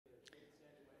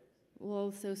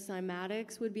Well, so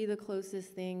cymatics would be the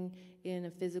closest thing in a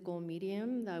physical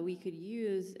medium that we could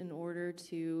use in order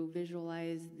to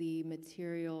visualize the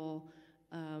material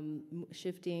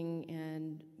shifting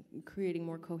and creating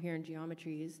more coherent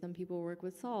geometries. Some people work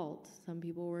with salt, some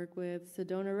people work with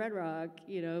Sedona red rock,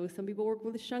 you know, some people work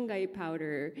with shungite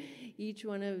powder. Each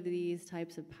one of these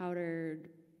types of powdered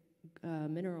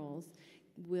minerals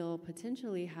will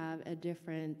potentially have a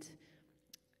different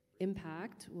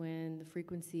impact when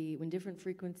different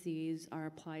frequencies are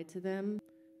applied to them.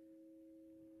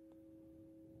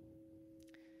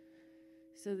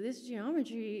 So this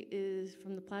geometry is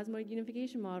from the plasmoid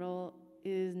unification model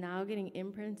is now getting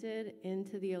imprinted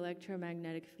into the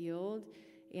electromagnetic field,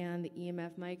 and the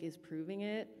EMF mic is proving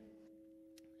it.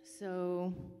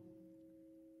 So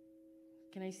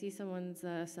can I see someone's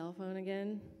cell phone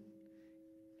again?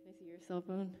 Can I see your cell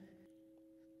phone?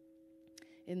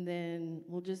 And then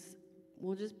we'll just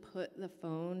put the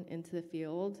phone into the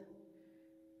field.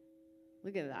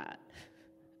 Look at that.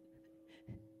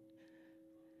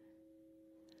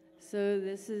 So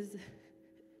this is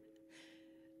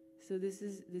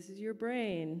your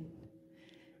brain.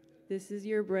 This is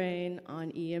your brain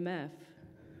on EMF.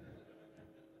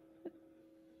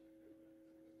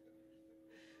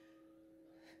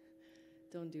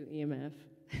 Don't do EMF.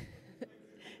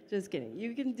 Just kidding.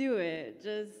 You can do it.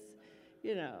 Just,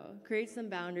 you know, create some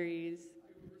boundaries.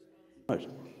 Right.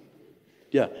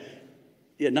 Yeah.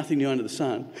 Yeah, nothing new under the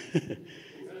sun.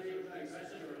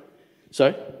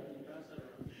 Sorry?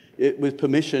 With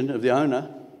permission of the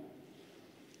owner.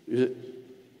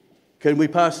 Can we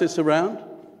pass this around?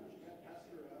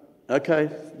 Okay,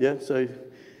 yeah, so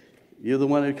you're the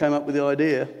one who came up with the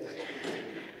idea.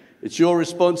 It's your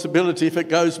responsibility if it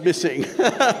goes missing.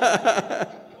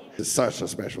 It's such a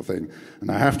special thing,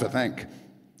 and I have to thank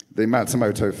the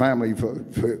Matsumoto family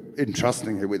for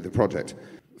entrusting me with the project.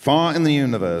 Far in the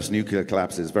universe, nuclear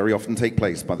collapses very often take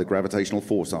place by the gravitational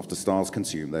force after stars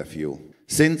consume their fuel.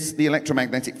 Since the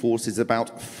electromagnetic force is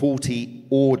about 40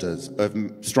 orders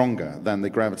stronger than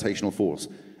the gravitational force,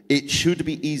 it should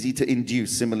be easy to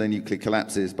induce similar nuclear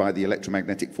collapses by the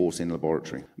electromagnetic force in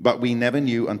laboratory. But we never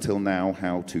knew until now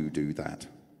how to do that.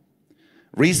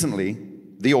 Recently,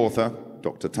 the author,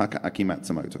 Dr. Takaaki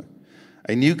Matsumoto,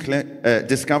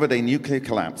 discovered a nuclear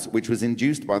collapse which was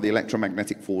induced by the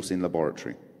electromagnetic force in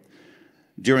laboratory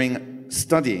during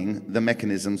studying the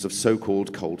mechanisms of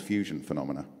so-called cold fusion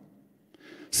phenomena.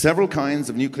 Several kinds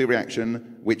of nuclear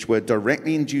reaction which were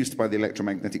directly induced by the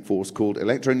electromagnetic force, called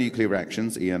electronuclear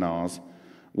reactions, ENRs,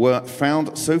 were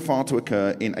found so far to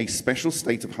occur in a special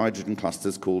state of hydrogen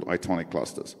clusters called itonic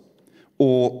clusters,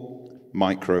 or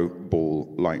micro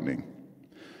ball lightning.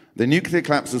 The nuclear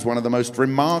collapse was one of the most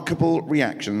remarkable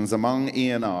reactions among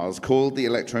ENRs, called the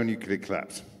electronuclear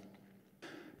collapse.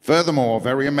 Furthermore,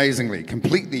 very amazingly,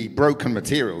 completely broken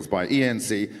materials by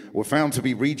ENC were found to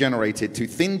be regenerated to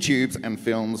thin tubes and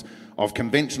films of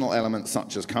conventional elements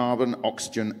such as carbon,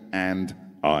 oxygen, and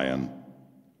iron.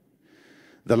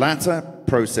 The latter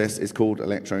process is called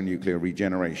electronuclear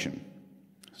regeneration.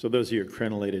 So those are your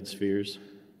crenellated spheres?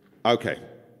 Okay,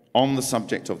 on the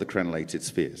subject of the crenellated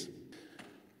spheres.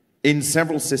 In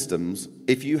several systems,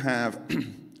 if you have,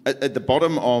 at the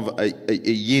bottom of a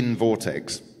yin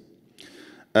vortex,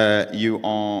 you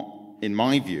are, in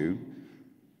my view,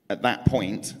 at that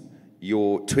point,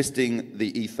 you're twisting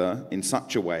the ether in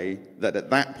such a way that at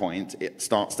that point, it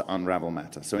starts to unravel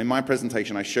matter. So in my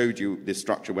presentation, I showed you this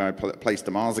structure where I placed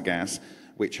a Marsa gas,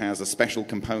 which has a special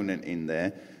component in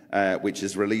there, which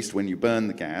is released when you burn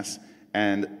the gas,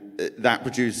 and that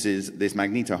produces this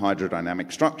magnetohydrodynamic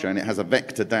structure, and it has a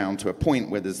vector down to a point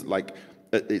where there's like,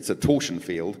 it's a torsion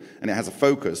field, and it has a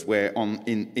focus where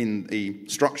in the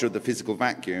structure of the physical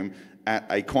vacuum at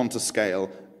a quanta scale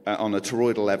on a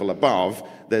toroidal level above,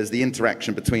 there's the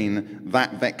interaction between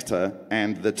that vector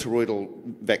and the toroidal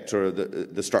vector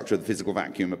of the structure of the physical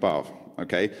vacuum above,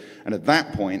 okay? And at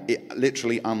that point, it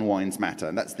literally unwinds matter,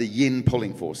 and that's the yin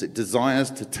pulling force. It desires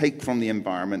to take from the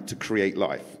environment to create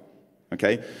life,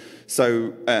 okay?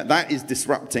 So that is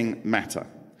disrupting matter.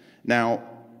 Now,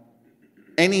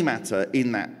 any matter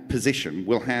in that position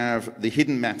will have the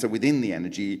hidden matter within the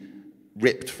energy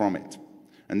ripped from it.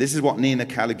 And this is what Nina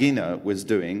Kaligina was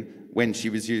doing when she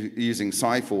was using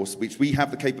Psi-Force, which we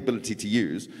have the capability to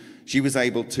use. She was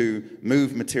able to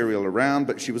move material around,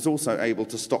 but she was also able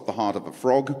to stop the heart of a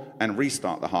frog and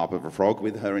restart the heart of a frog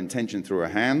with her intention through her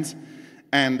hands.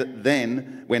 And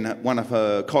then when one of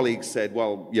her colleagues said,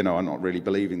 well, you know, I'm not really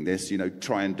believing this, you know,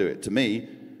 try and do it to me,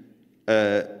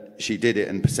 she did it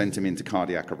and sent him into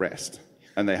cardiac arrest.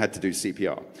 And they had to do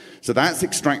CPR. So that's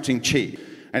extracting chi.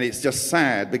 And it's just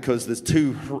sad because there's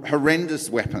two horrendous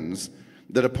weapons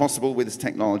that are possible with this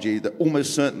technology that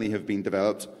almost certainly have been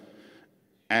developed,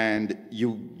 and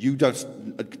you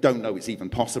don't know it's even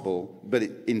possible, but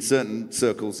in certain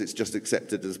circles it's just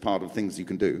accepted as part of things you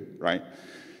can do, right?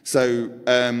 So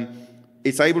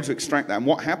it's able to extract that. And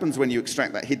what happens when you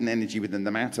extract that hidden energy within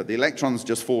the matter? The electrons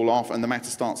just fall off and the matter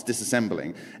starts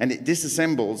disassembling. And it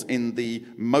disassembles in the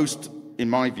most, in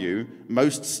my view,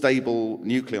 most stable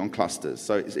nucleon clusters.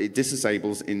 So it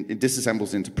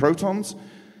disassembles into protons,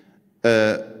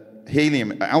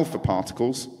 helium alpha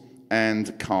particles,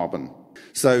 and carbon.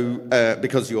 So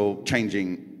because you're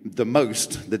changing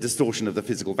the distortion of the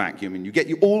physical vacuum,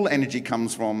 and all energy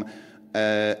comes from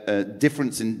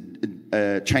difference in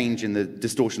change in the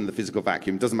distortion of the physical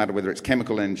vacuum. It doesn't matter whether it's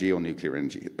chemical energy or nuclear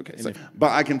energy. Okay,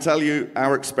 but I can tell you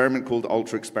our experiment called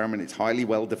Ultra Experiment, it's highly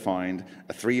well defined.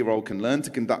 A 3-year-old can learn to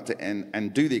conduct it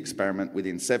and do the experiment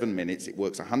within 7 minutes. It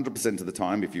works 100% of the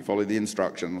time if you follow the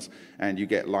instructions, and you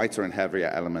get lighter and heavier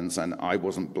elements, and I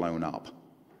wasn't blown up.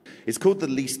 It's called the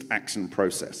least action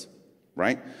process,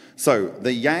 right? So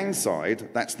the yang side,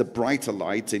 that's the brighter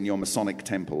light in your Masonic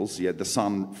temples, the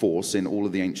sun force in all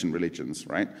of the ancient religions,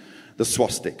 right? The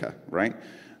swastika, right?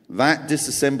 That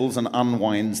disassembles and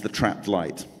unwinds the trapped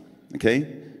light,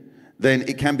 okay? Then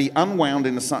it can be unwound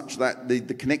in such that the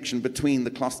connection between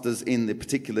the clusters in the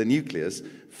particular nucleus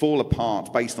fall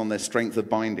apart based on their strength of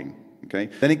binding. Okay.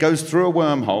 Then it goes through a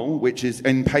wormhole, which is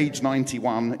in page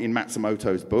 91 in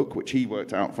Matsumoto's book, which he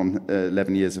worked out from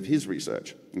 11 years of his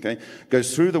research. Okay.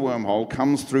 Goes through the wormhole,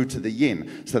 comes through to the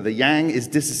yin. So the yang is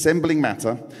disassembling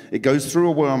matter. It goes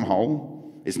through a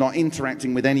wormhole. It's not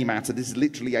interacting with any matter. This is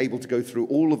literally able to go through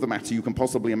all of the matter you can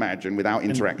possibly imagine without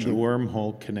interaction. And the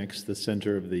wormhole connects the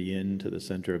center of the yin to the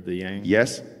center of the yang?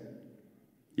 Yes.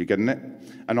 You getting it?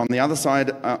 And on the other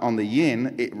side, on the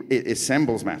yin, it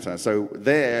assembles matter. So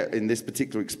there, in this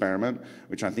particular experiment,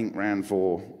 which I think ran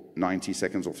for 90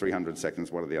 seconds or 300 seconds,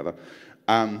 one or the other,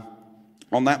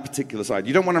 on that particular side,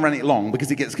 you don't want to run it long because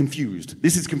it gets confused.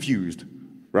 This is confused,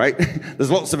 right?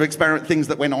 There's lots of experiment things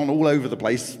that went on all over the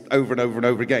place over and over and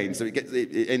over again. So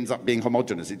it ends up being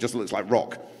homogeneous. It just looks like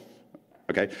rock.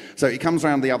 Okay? So it comes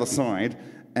around the other side,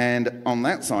 and on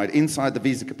that side, inside the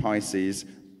Vesica Pisces,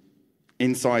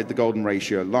 inside the golden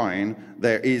ratio line,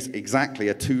 there is exactly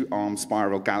a 2-arm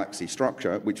spiral galaxy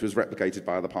structure, which was replicated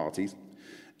by other parties.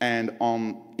 And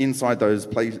inside those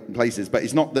places, but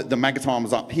it's not that the Magatarm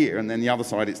is up here and then the other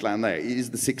side it's down there. It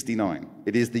is the 69.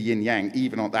 It is the yin-yang,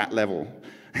 even on that level.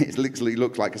 It literally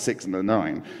looks like a 6 and a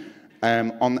 9.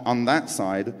 On that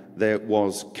side, there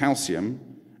was calcium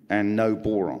and no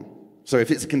boron. So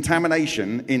if it's a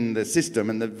contamination in the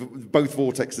system and both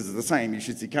vortexes are the same, you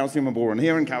should see calcium and boron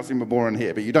here and calcium and boron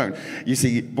here, but you don't. You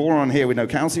see boron here with no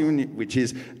calcium, which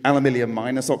is aluminium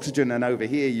minus oxygen, and over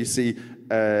here you see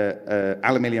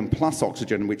aluminium plus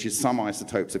oxygen, which is some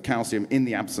isotopes of calcium in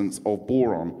the absence of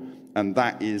boron, and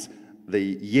that is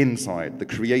the yin side, the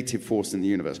creative force in the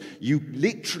universe. You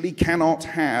literally cannot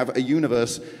have a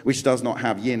universe which does not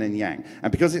have yin and yang.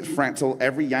 And because it's fractal,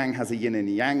 every yang has a yin and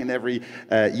a yang, and every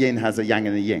yin has a yang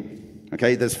and a yin.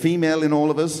 Okay, there's female in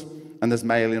all of us, and there's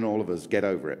male in all of us. Get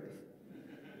over it.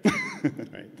 All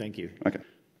right, thank you. Okay.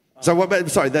 So,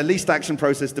 the least action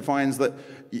process defines that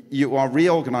you are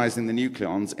reorganizing the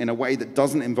nucleons in a way that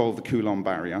doesn't involve the Coulomb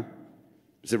barrier.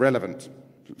 It's irrelevant.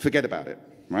 Forget about it.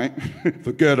 Right?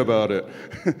 Forget about it.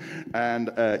 And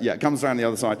it comes around the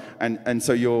other side. And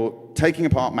so you're taking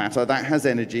apart matter. That has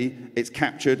energy. It's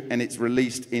captured and it's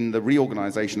released in the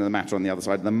reorganization of the matter on the other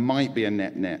side. There might be a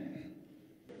net-net.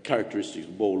 Characteristics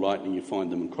of ball lightning, you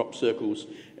find them in crop circles,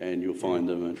 and you'll find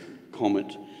them in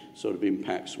comet sort of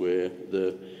impacts where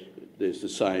there's the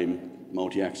same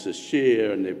multi-axis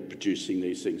shear, and they're producing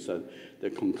these things. So they're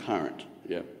concurrent,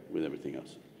 with everything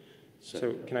else.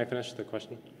 So can I finish the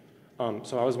question?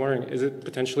 So I was wondering, is it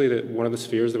potentially that one of the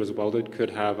spheres that was welded could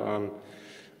have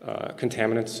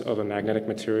contaminants of a magnetic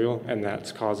material, and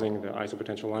that's causing the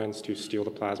isopotential lines to steal the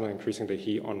plasma, increasing the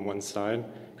heat on one side?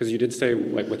 Because you did say,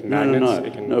 like with magnets,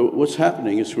 it can... No, what's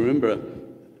happening is, remember,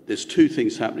 there's two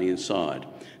things happening inside.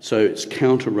 So it's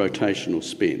counter-rotational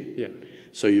spin. Yeah.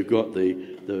 So you've got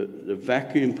the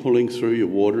vacuum pulling through your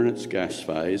water in its gas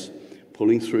phase,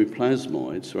 pulling through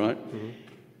plasmoids, right? Mm-hmm.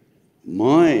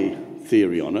 My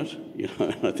theory on it,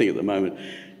 I think at the moment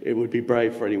it would be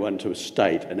brave for anyone to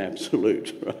state an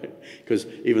absolute, right? Because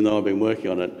even though I've been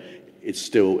working on it, it's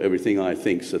still everything I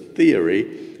think's a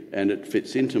theory, and it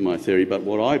fits into my theory. But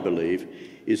what I believe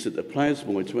is that the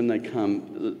plasmoids, when they come,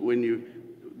 when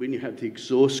you have the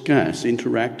exhaust gas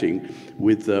interacting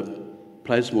with the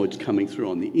plasmoids coming through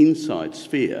on the inside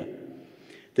sphere,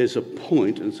 there's a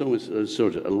point, and it's almost a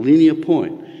sort of a linear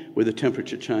point where the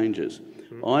temperature changes.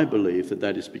 I believe that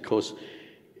that is because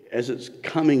as it's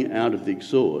coming out of the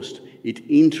exhaust, it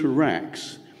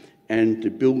interacts and to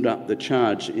build up the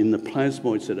charge in the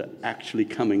plasmoids that are actually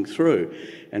coming through.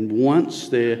 And once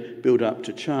they're built up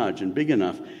to charge and big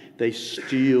enough, they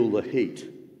steal the heat.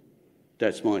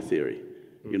 That's my theory.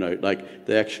 You know, like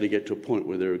they actually get to a point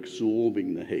where they're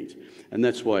absorbing the heat. And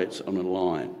that's why it's on a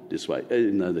line this way,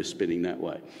 even though they're spinning that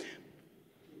way.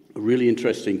 A really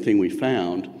interesting thing we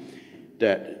found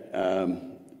that,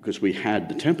 because we had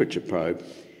the temperature probe,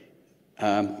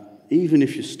 even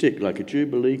if you stick like a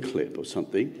Jubilee clip or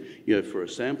something, you know, for a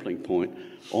sampling point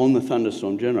on the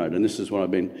thunderstorm generator, and this is what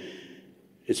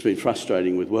it's been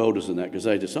frustrating with welders and that, because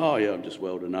they just, oh yeah, I'm just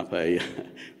welding up they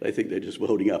think they're just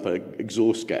welding up an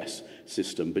exhaust gas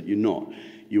system, but you're not.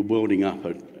 You're welding up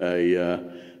like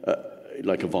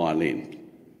a violin,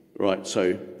 right?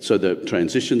 So the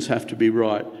transitions have to be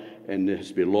right, and there has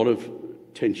to be a lot of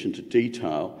attention to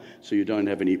detail, so you don't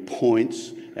have any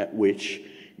points at which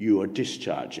you are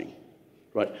discharging,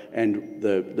 right? And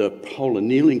the polar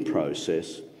annealing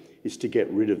process is to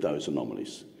get rid of those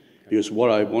anomalies. Because what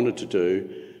I wanted to do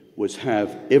was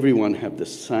have everyone have the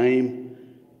same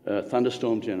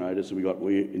thunderstorm generators.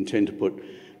 We intend to put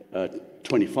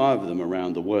 25 of them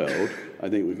around the world. I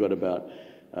think we've got about,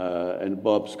 and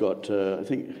Bob's got, I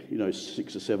think,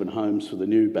 6 or 7 homes for the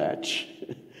new batch.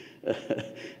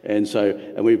 and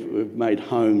we've made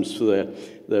homes for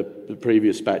the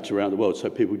previous batch around the world, so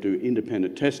people do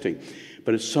independent testing.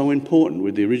 But it's so important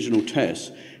with the original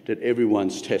tests that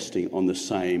everyone's testing on the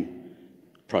same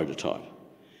prototype.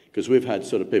 Because we've had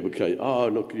sort of people go, oh,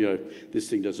 look, this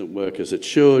thing doesn't work as it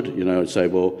should, and say,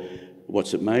 well,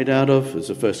 what's it made out of? Is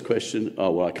the first question.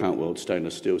 Oh, well, I can't weld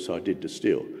stainless steel, so I did the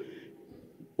steel.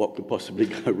 What could possibly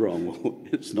go wrong? Well,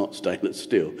 it's not stainless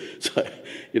steel. So,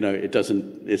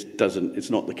 it's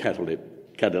not the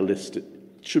catalyst it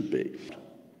should be.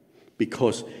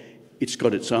 Because it's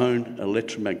got its own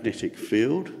electromagnetic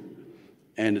field,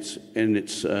 and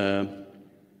it's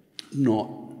not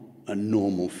a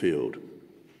normal field,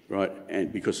 right?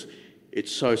 And because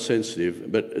it's so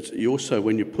sensitive, but you also,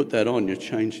 when you put that on, you're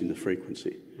changing the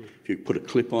frequency. If you put a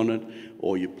clip on it,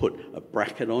 or you put a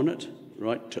bracket on it,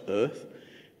 right, to earth,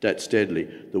 that's deadly.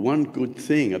 The one good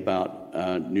thing about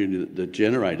the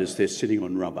generators, they're sitting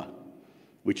on rubber,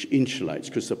 which insulates,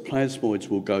 because the plasmoids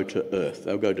will go to earth.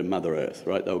 They'll go to Mother Earth,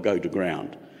 right? They'll go to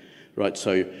ground, right?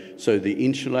 So the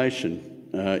insulation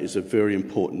is a very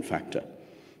important factor,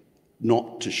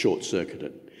 not to short-circuit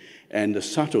it. And the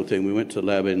subtle thing, we went to a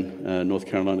lab in North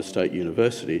Carolina State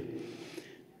University,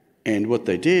 and what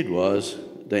they did was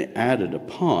they added a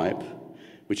pipe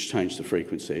which changed the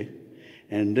frequency,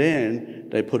 and then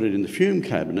they put it in the fume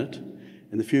cabinet,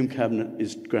 and the fume cabinet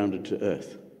is grounded to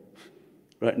earth.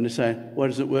 Right, and they say, why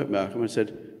does it work, Malcolm? I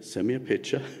said, send me a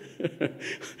picture,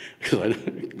 because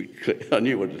I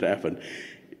knew what had happened.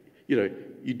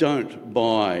 You don't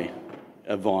buy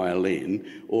a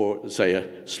violin or, say,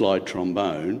 a slide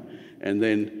trombone and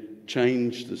then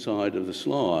change the side of the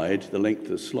slide, the length of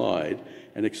the slide,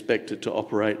 and expect it to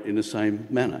operate in the same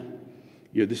manner.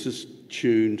 This is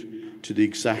tuned to the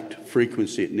exact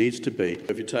frequency it needs to be.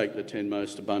 If you take the 10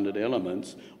 most abundant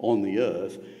elements on the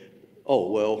Earth, oh,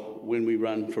 well, when we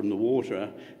run from the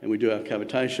water and we do our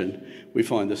cavitation, we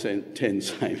find the 10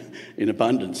 same in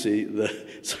abundancy, the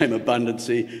same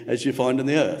abundancy as you find in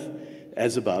the Earth.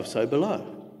 As above, so below.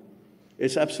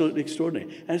 It's absolutely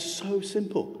extraordinary. And it's so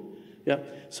simple. Yeah.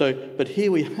 But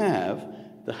here we have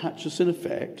the Hutchison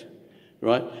effect,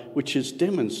 right, which is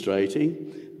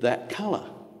demonstrating that colour.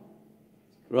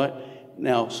 Right?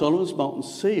 Now, Solomon's molten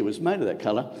sea was made of that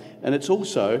colour, and it's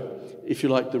also, if you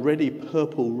like, the reddy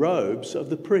purple robes of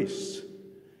the priests,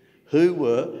 who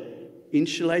were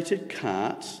insulated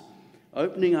carts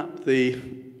opening up the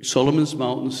Solomon's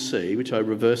molten sea, which I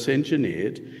reverse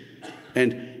engineered.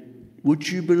 And would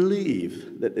you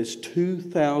believe that there's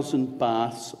 2,000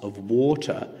 baths of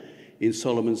water in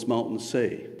Solomon's molten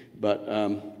sea? But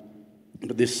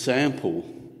this sample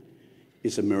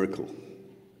is a miracle.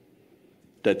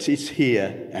 That it's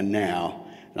here and now,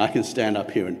 and I can stand up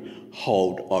here and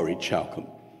hold orichalcum,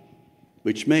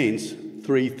 which means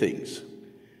 3 things.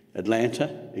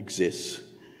 Atlanta exists.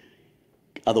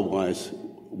 Otherwise,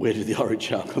 where did the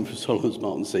orichalcum for Solomon's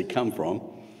molten sea come from?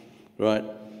 Right?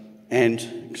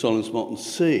 And Solomon's molten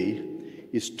sea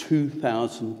is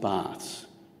 2,000 baths.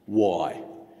 Why?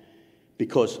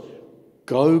 Because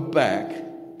go back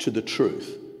to the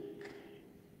truth.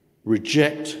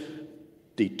 Reject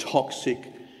the toxic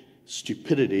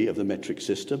stupidity of the metric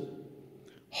system.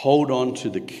 Hold on to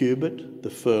the cubit, the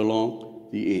furlong,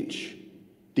 the inch.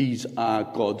 These are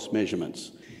God's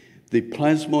measurements. The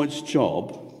plasmoid's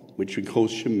job, which we call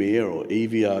Shamir or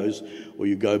EVOs, or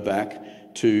you go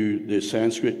back to the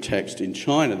Sanskrit text in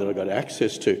China that I got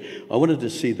access to, I wanted to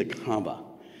see the cover,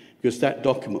 because that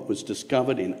document was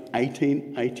discovered in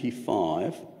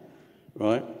 1885,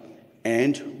 right,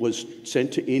 and was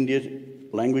sent to India,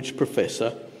 language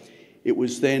professor. It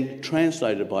was then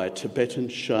translated by a Tibetan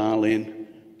Shaolin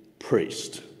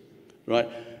priest, right?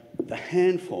 The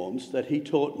hand forms that he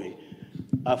taught me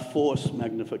are force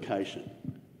magnification,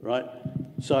 right?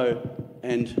 So,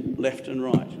 and left and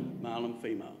right, male and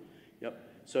female. Yep.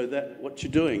 So that what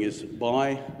you're doing is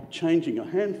by changing your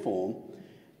hand form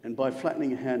and by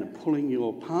flattening your hand and pulling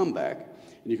your palm back,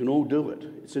 and you can all do it.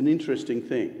 It's an interesting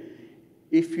thing.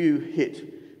 If you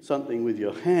hit something with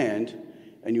your hand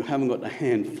and you haven't got the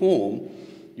hand form,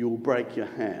 you'll break your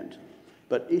hand.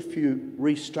 But if you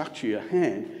restructure your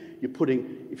hand, you're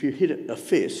putting, if you hit a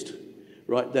fist,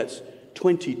 right, that's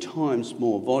 20 times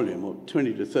more volume, or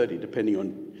 20 to 30, depending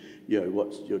on, you know,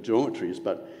 what your geometry is.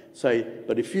 But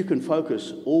if you can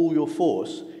focus all your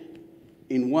force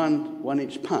in one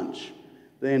inch punch,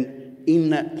 then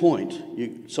in that point,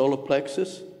 solar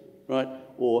plexus, right,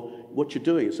 or what you're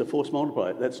doing is a force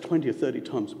multiplier. That's 20 or 30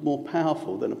 times more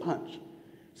powerful than a punch.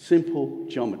 Simple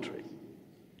geometry,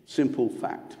 simple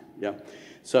fact. Yeah.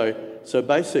 So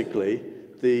basically,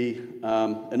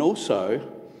 and also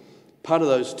part of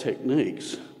those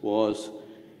techniques was,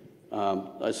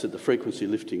 I said, the frequency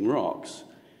lifting rocks.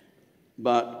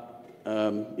 But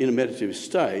in a meditative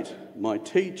state, my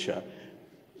teacher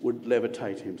would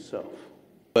levitate himself.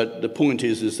 But the point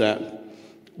is that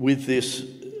with this,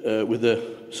 with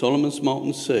the Solomon's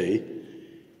Molten Sea,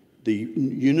 the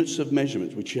units of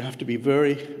measurement, which you have to be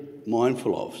very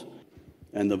mindful of,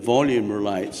 and the volume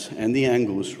relates and the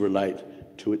angles relate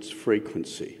to its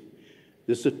frequency.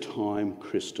 This is a time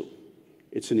crystal.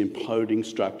 It's an imploding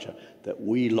structure that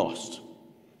we lost,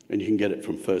 and you can get it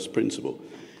from first principle.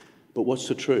 But what's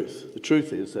the truth? The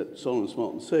truth is that Solomon's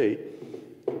Molten Sea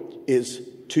is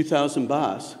 2,000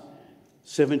 bars,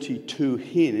 72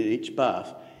 hin in each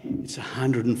bath. It's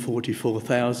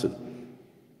 144,000.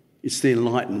 It's the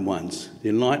enlightened ones. The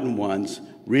enlightened ones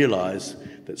realised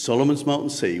that Solomon's Molten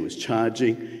Sea was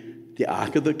charging the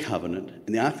Ark of the Covenant,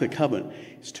 and the Ark of the Covenant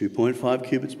is 2.5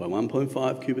 cubits by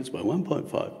 1.5 cubits by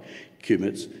 1.5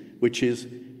 cubits, which is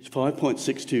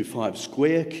 5.625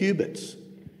 square cubits.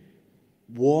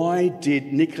 Why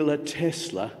did Nikola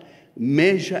Tesla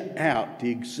measure out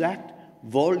the exact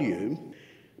volume,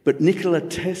 but Nikola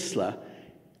Tesla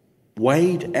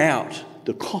weighed out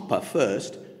the copper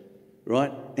first,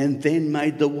 right, and then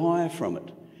made the wire from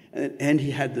it? And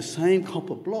he had the same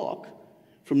copper block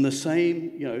from the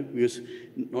same, you know, because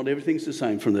not everything's the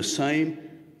same, from the same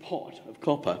pot of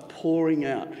copper pouring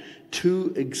out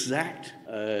two exact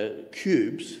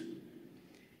cubes,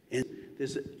 and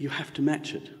you have to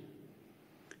match it.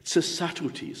 It's the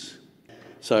subtleties.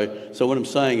 So what I'm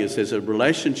saying is there's a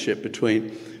relationship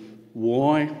between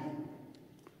why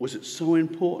was it so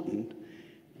important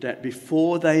that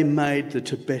before they made the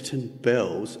Tibetan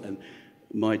bells, and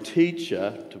my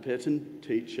teacher, Tibetan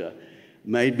teacher,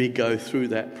 made me go through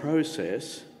that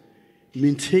process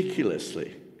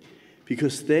meticulously,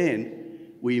 because then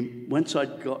once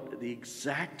I'd got the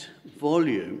exact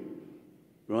volume,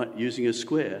 right, using a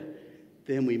square,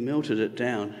 then we melted it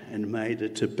down and made a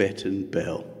Tibetan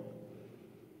bell.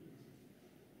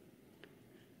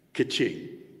 Ka-ching.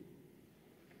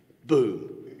 Boom.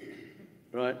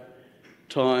 Right?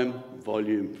 Time,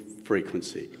 volume,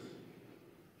 frequency.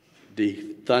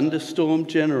 The thunderstorm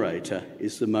generator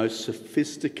is the most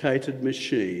sophisticated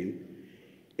machine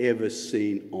ever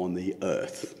seen on the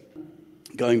earth.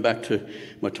 Going back to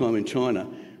my time in China,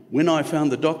 when I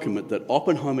found the document that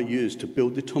Oppenheimer used to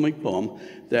build the atomic bomb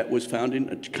that was found in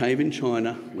a cave in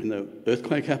China when the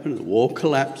earthquake happened, the wall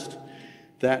collapsed,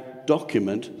 that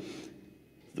document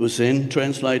was then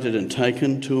translated and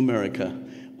taken to America.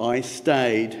 I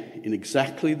stayed in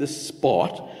exactly the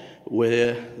spot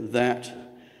where that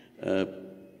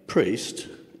priest,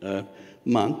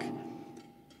 monk,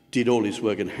 did all his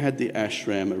work and had the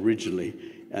ashram originally,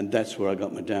 and that's where I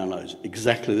got my downloads.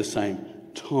 Exactly the same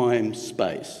time,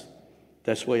 space.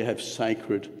 That's where you have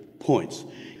sacred points.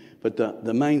 But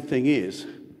the main thing is,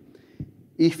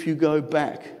 if you go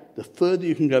back, the further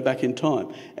you can go back in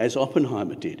time, as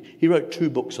Oppenheimer did. He wrote 2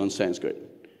 books on Sanskrit.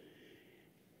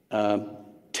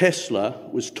 Tesla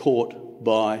was taught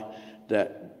by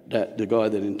the guy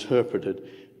that interpreted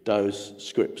those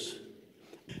scripts.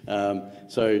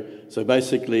 So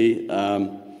basically,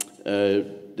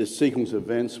 the sequence of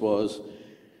events was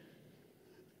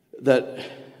that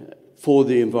For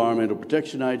the Environmental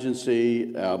Protection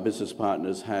Agency, our business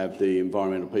partners have the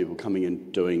environmental people coming in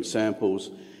doing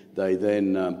samples. They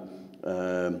then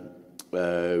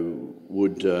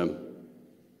would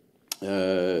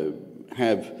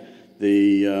have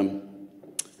the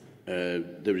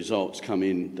results come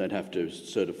in. They'd have to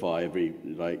certify every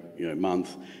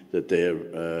month that they're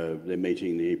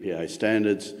meeting the EPA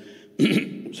standards.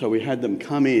 So we had them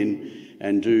come in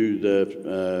and do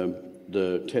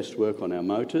the test work on our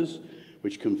motors,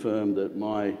 which confirmed that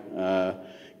my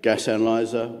gas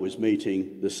analyzer was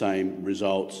meeting the same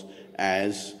results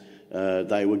as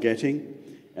they were getting.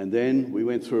 And then we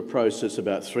went through a process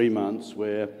about 3 months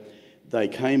where they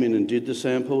came in and did the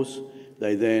samples.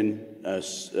 They then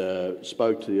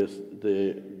spoke to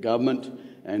the government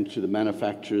and to the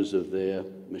manufacturers of their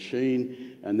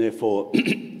machine, and therefore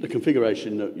the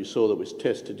configuration that you saw that was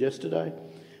tested yesterday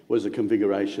was a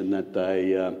configuration that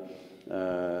they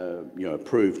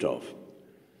approved of.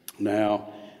 Now,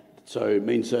 so it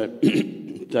means that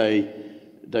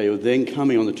they were then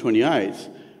coming on the 28th,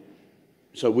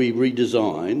 so we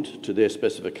redesigned to their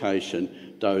specification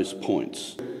those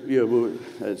points. Yeah, well,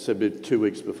 it's a bit 2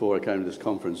 weeks before I came to this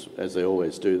conference, as they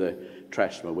always do, they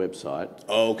trashed my website.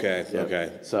 Oh, okay, Yeah.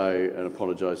 okay. So, and I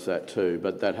apologise for that too,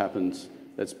 but that happens,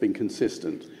 that's been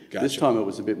consistent. Gotcha. This time it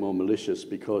was a bit more malicious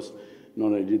because not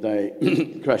only did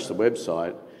they crash the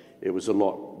website, it was a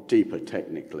lot deeper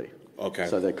technically. Okay.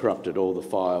 So they corrupted all the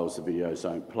files, the videos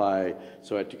don't play,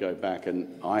 so I had to go back,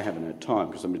 and I haven't had time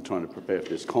because I've been trying to prepare for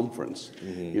this conference,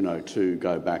 to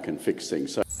go back and fix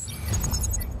things. So